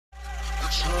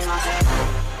Hi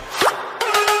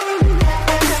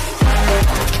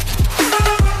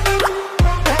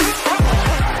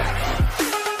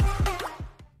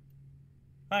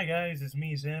guys, it's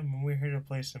me Zim, and we're here to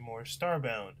play some more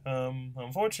Starbound.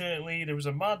 Unfortunately, there was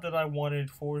a mod that I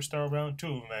wanted for Starbound,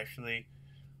 two of them actually.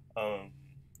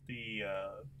 The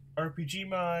RPG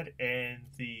mod and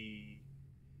the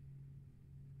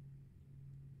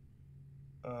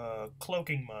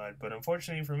cloaking mod, but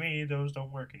unfortunately for me, those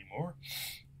don't work anymore.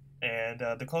 And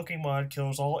the cloaking mod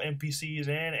kills all NPCs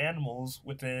and animals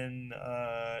within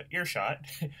earshot.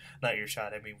 Not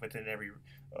earshot, I mean within every,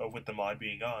 with the mod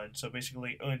being on. So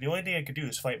basically, the only thing I could do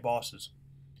is fight bosses.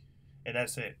 And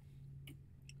that's it.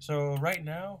 So right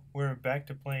now, we're back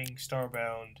to playing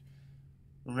Starbound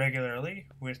regularly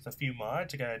with a few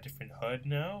mods. I got a different HUD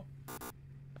now.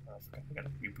 I forgot I gotta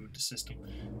reboot the system.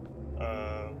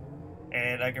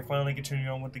 And I can finally continue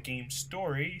on with the game's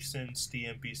story since the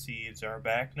NPCs are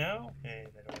back now, and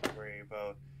I don't have to worry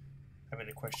about having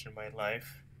to question my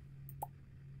life.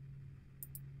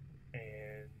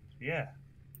 And yeah,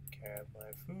 grab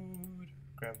my food,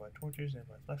 grab my torches and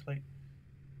my flashlight.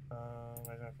 I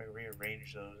don't know if I can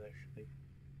rearrange those actually.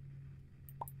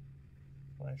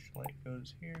 Flashlight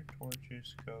goes here,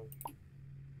 torches go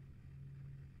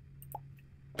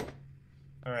here.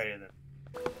 Alrighty then.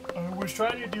 I was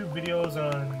trying to do videos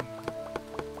on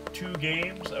two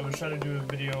games. I was trying to do a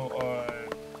video on...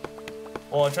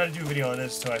 Well, I tried to do a video on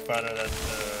this until I found out that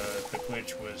the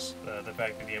glitch was the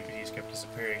fact that the NPCs kept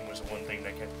disappearing was the one thing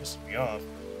that kept pissing me off.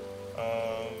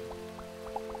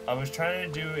 I was trying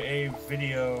to do a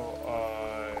video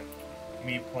on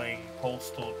me playing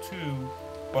Postal 2,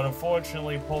 but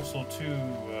unfortunately Postal 2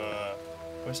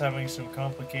 was having some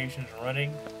complications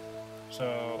running.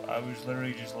 So I was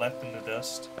literally just left in the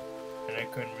dust, and I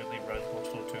couldn't really run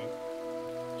Postal 2.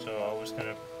 So I was kind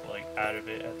of like out of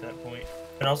it at that point.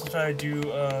 And also tried to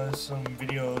do some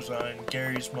videos on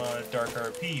Gary's mod Dark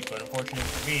RP, but unfortunately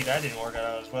for me that didn't work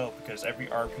out as well because every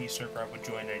RP server I would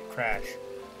join I'd crash.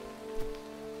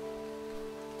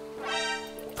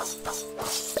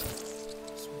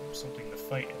 Something to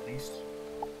fight at least.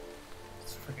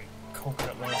 It's a freaking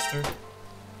coconut monster.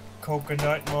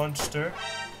 Coconut monster.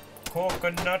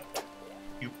 Coconut!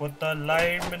 You put the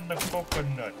lime in the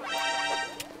coconut.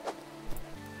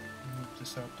 Move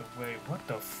this out the way. What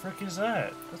the frick is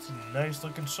that? That's a nice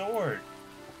looking sword.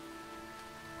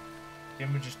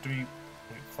 Damage is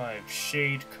 3.5.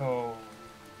 Shade Co.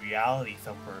 Reality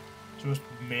Thumper. Supposed to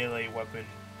be melee weapon.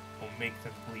 Will make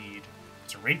them bleed.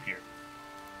 It's a rapier.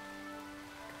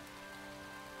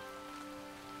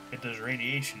 It does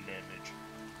radiation damage.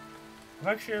 I've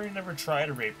actually never tried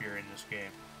a rapier in this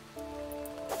game.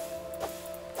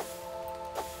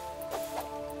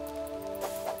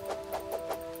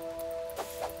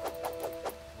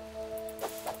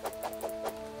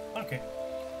 Okay,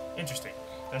 interesting.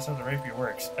 That's how the rapier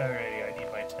works. Alrighty, I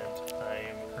need my tent. I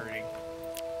am hurting.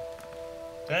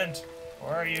 Tent,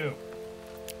 where are you?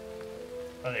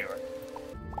 Oh, there you are.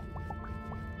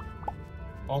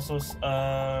 Also,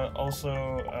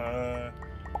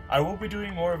 I will be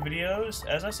doing more videos.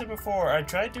 As I said before, I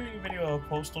tried doing a video of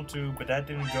Postal 2, but that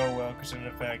didn't go well because of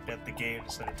the fact that the game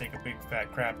decided to take a big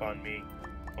fat crap on me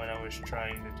when I was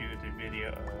trying to do the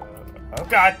video. Oh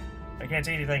god! I can't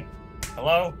see anything.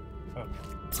 Hello? Oh.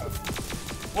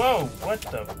 Whoa! What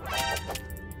the?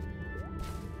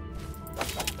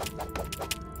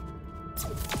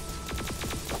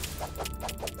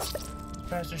 This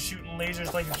bastard's shooting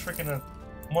lasers like it's freaking a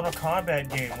Mortal Kombat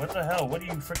game. What the hell? What are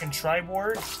you, freaking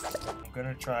Triborg? I'm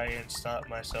gonna try and stop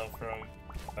myself from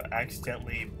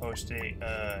accidentally posting,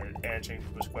 answering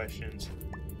people's questions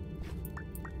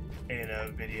in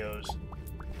videos.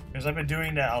 Because I've been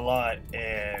doing that a lot,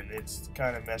 and it's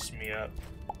kind of messing me up.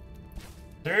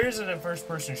 There is a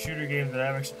first-person shooter game that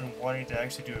I've actually been wanting to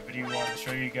actually do a video on to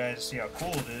show you guys to see how cool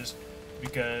it is.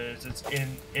 Because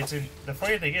the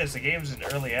funny thing is, the game's in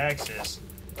early access.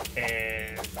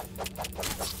 And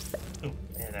oh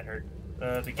man, that hurt.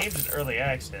 The game's in early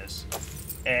access,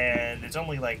 and it's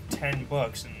only like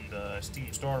 $10 in the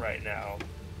Steam store right now,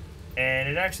 and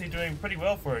it's actually doing pretty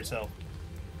well for itself.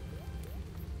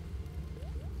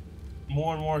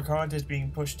 More and more content is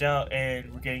being pushed out,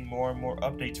 and we're getting more and more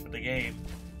updates for the game.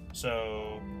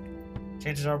 So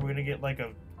chances are we're gonna get like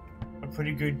a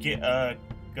pretty good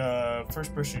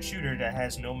first-person shooter that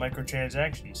has no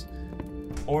microtransactions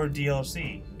or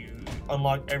DLC. You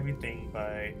unlock everything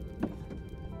by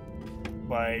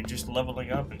just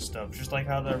leveling up and stuff, just like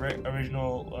how the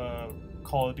original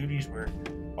Call of Duties were.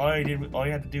 All you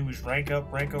had to do was rank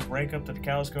up till the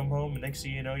cows come home, and next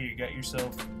thing you know, you got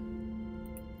yourself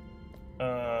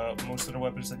out most of the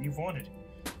weapons that you've wanted,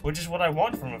 which is what I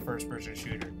want from a first-person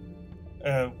shooter.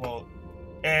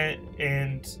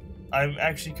 And I'm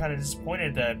actually kind of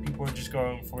disappointed that people are just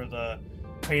going for the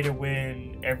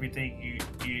pay-to-win, everything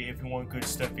if you want good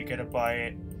stuff, you gotta buy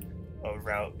it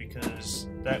route, because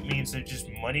that means they're just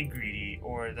money greedy,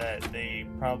 or that they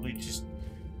probably just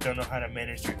don't know how to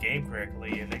manage their game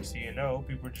correctly, and next thing you know,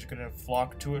 people are just gonna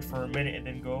flock to it for a minute and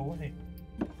then go away.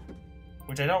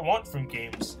 Which I don't want from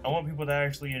games. I want people to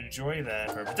actually enjoy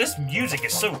that. But this music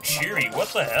is so cheery, what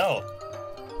the hell?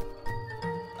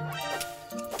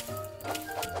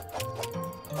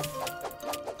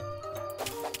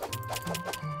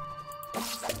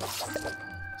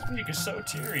 This music is so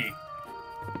cheery.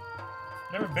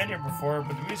 Never been here before,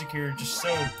 but the music here is just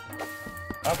so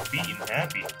upbeat and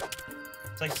happy.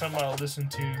 It's like something I'll listen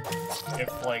to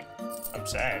if, like, I'm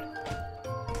sad.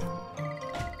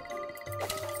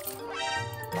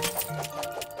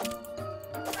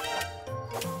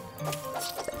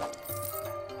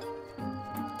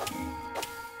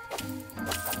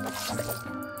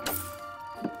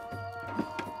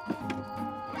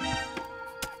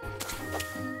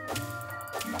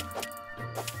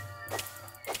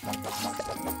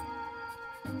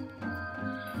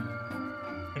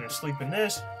 Gonna sleep in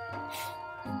this.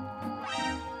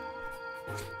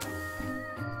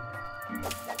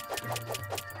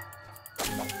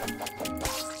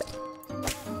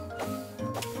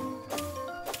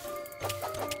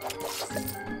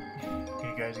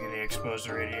 You guys are getting exposed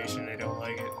to radiation, they don't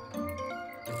like it.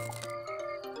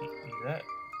 Eat that.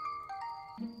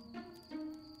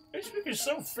 This week is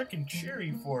so freaking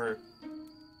cheery for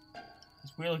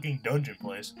this weird looking dungeon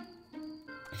place.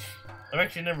 I've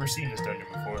actually never seen this dungeon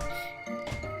before.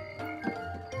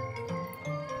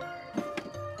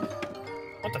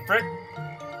 What the frick?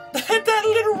 That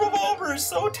little revolver is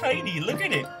so tiny. Look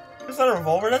at it. That's not a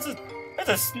revolver. That's a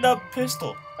SNUB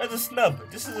pistol. That's a SNUB.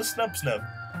 This is a SNUB.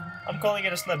 I'm calling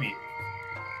it a SNUBby.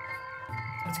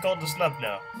 It's called the SNUB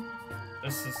now.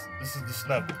 This is the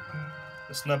SNUB.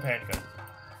 The SNUB handgun.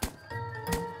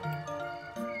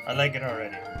 I like it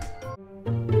already.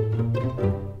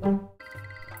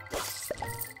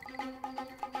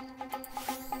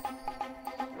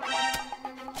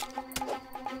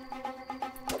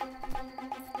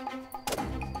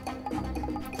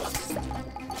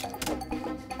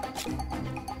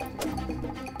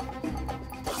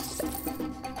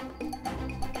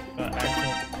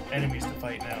 Actual enemies to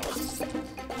fight now.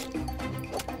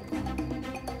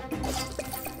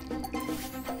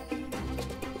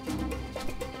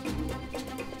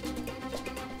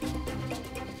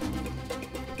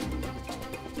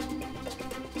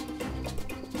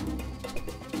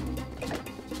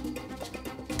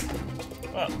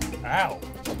 Oh, ow.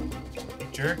 You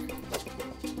jerk.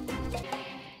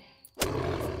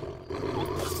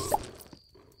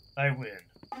 I win.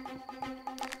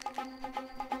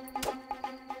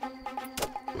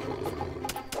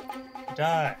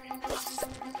 Die.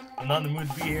 I'm not in the mood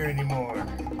to be here anymore.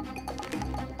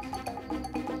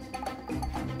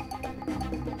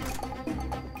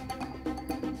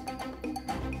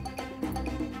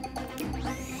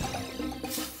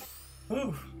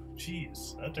 Whew,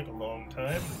 jeez, that took a long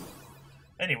time.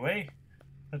 Anyway,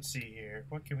 let's see here.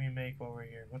 What can we make while we're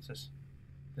here? What's this?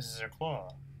 This is our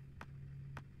claw.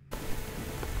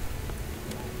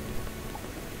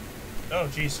 Oh,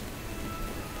 jeez.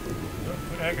 Oh,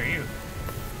 who the heck are you?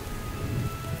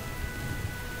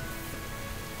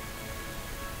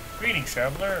 Greetings,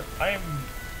 traveler. I am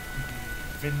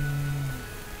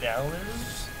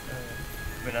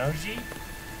Vinalji?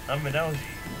 I'm Vinalji,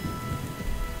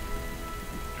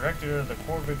 director of the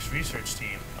Corvix research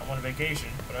team. I'm on vacation,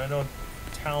 but I know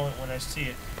talent when I see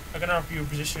it. I can offer you a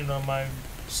position on my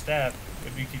staff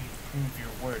if you can prove your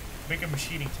work. Make a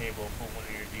machining table for one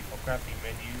of your default crafting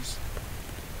menus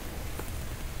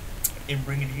and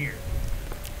bring it here.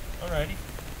 Alrighty.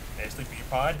 Can I sleep in your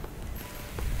pod?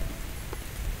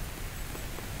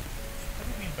 What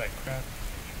do you mean by craft?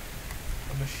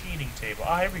 A machining table.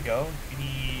 Ah, here we go. You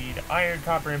need iron,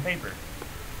 copper, and paper.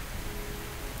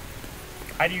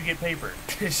 How do you get paper?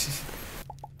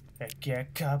 I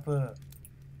get copper.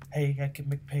 Hey, I can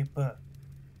make paper.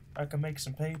 I can make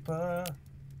some paper.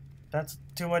 That's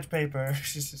too much paper.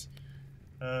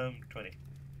 20. 20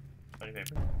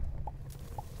 paper.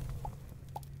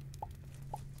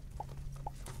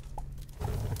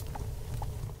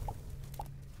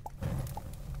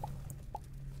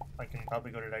 I can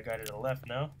probably go to that guy to the left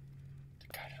now. The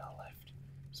guy to the left.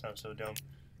 Sounds so dumb.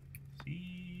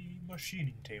 The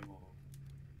machining table.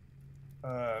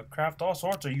 Craft all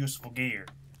sorts of useful gear.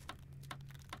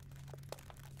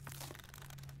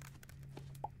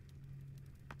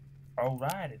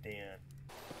 Alrighty then.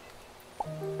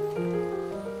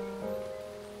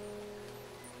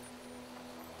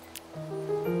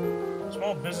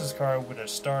 Small business card with a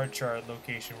star chart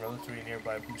location relatively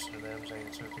nearby boosted in Amazon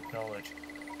scientific knowledge.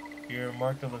 Here,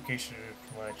 mark the location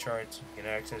of my charts and can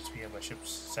access via my ship's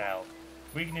SAL.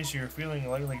 Weakness, you're feeling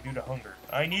likely due to hunger.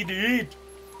 I need to eat!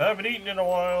 I haven't eaten in a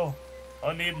while.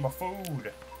 I need my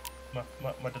food.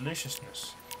 My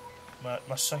deliciousness. My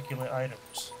succulent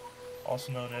items.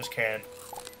 Also known as can.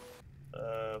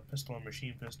 Pistol and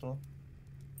machine pistol.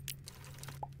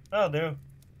 That'll do.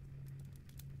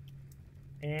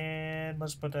 And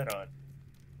let's put that on.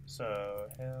 So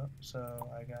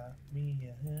I got me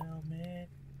a helmet.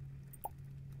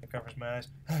 It covers my eyes.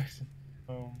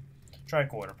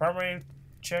 Tricorder. Primary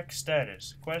check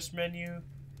status. Quest menu.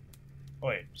 Oh,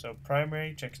 wait, so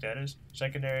primary check status.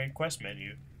 Secondary quest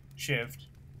menu. Shift.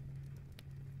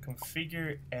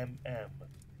 Configure MM.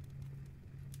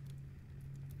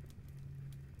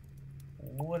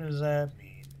 What does that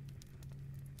mean?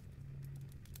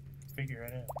 Figure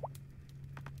it out.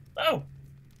 Oh!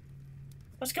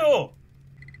 Let's go!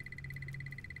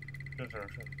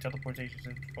 Teleportation is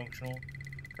functional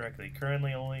correctly.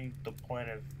 Currently, only the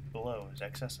planet below is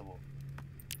accessible.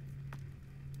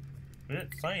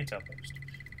 Science Outpost.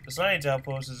 The Science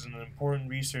Outpost is an important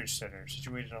research center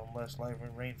situated on less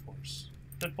vibrant rainforest.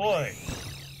 Deploy!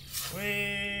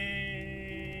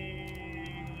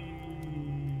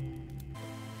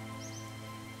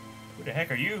 Who the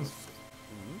heck are you?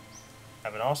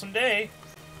 Have an awesome day!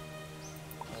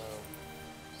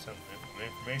 Some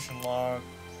information log.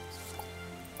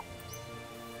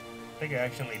 I think I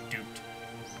accidentally duped.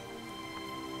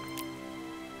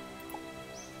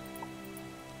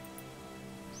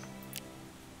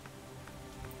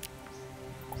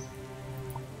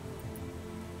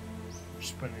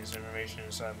 Just putting this information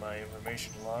inside my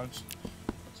information logs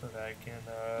so that I can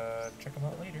check them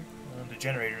out later. The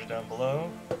generator's down below.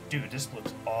 Dude, this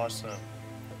looks awesome.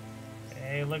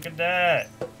 Hey, look at that!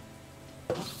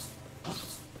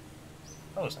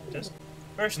 Hello, scientist.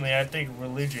 Personally, I think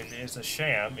religion is a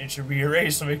sham and should be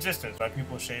erased from existence. My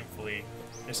people shamefully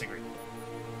disagree.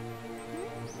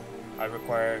 I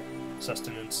require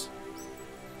sustenance.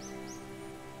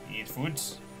 Eat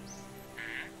foods.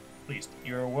 Please,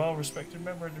 you're a well-respected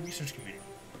member of the research community.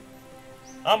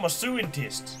 I'm a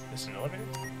scientist. This is an elevator?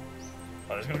 Oh,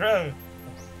 there's control.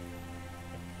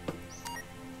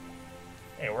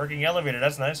 Hey, working elevator,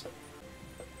 that's nice.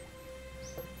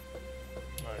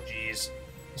 Oh, jeez.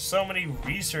 There's so many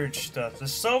research stuff.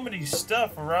 There's so many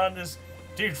stuff around this.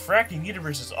 Dude, Fracking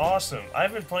Universe is awesome.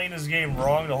 I've been playing this game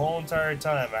wrong the whole entire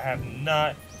time. I have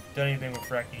not done anything with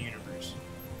Fracking Universe.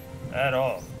 At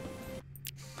all.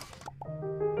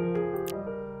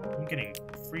 I'm getting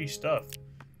free stuff.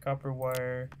 Copper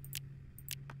wire.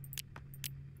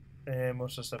 And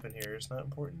most of the stuff in here is not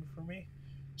important for me.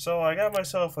 So I got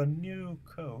myself a new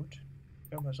coat.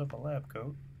 Got myself a lab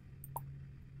coat.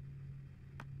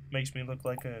 Makes me look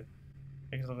like I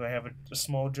have a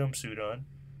small jumpsuit on.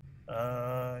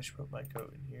 I should put my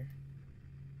coat in here.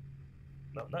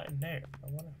 No, not in there.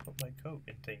 I want to put my coat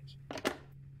in things.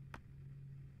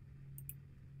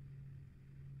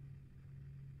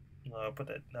 No, I'll put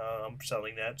that. No, I'm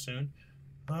selling that soon.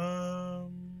 I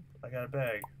got a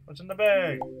bag. What's in the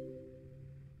bag?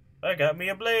 I got me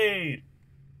a blade.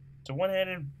 It's a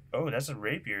one-handed. Oh, that's a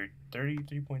rapier.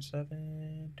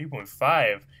 33.7,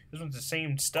 3.5. This one's the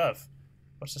same stuff.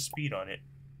 What's the speed on it?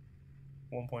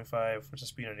 1.5. What's the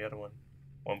speed on the other one?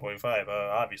 1.5.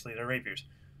 Obviously, they're rapiers.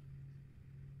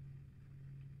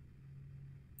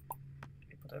 Can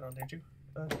you put that on there too?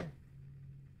 Okay.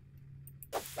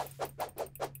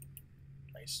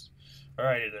 Nice.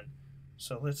 Alrighty then.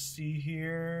 So let's see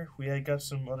here. I got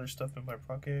some other stuff in my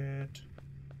pocket.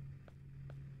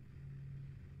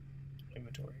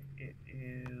 Inventory. It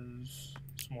is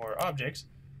some more objects.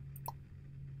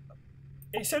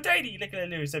 It's so tiny! Look at that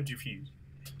little subterfuge.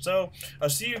 So, I'll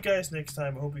see you guys next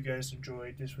time. I hope you guys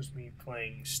enjoyed. This was me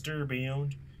playing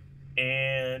Starbound.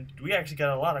 And we actually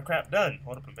got a lot of crap done.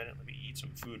 Hold up a minute. Let me eat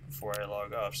some food before I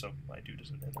log off so my dude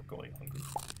doesn't end up going hungry.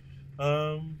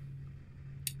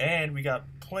 And we got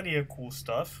plenty of cool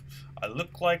stuff. I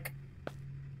look like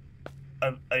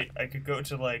I could go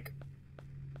to like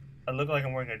I look like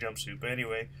I'm wearing a jumpsuit, but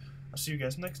anyway, I'll see you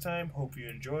guys next time. Hope you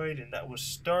enjoyed, and that was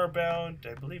Starbound,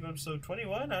 I believe episode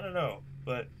 21, I don't know,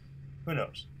 but who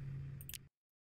knows.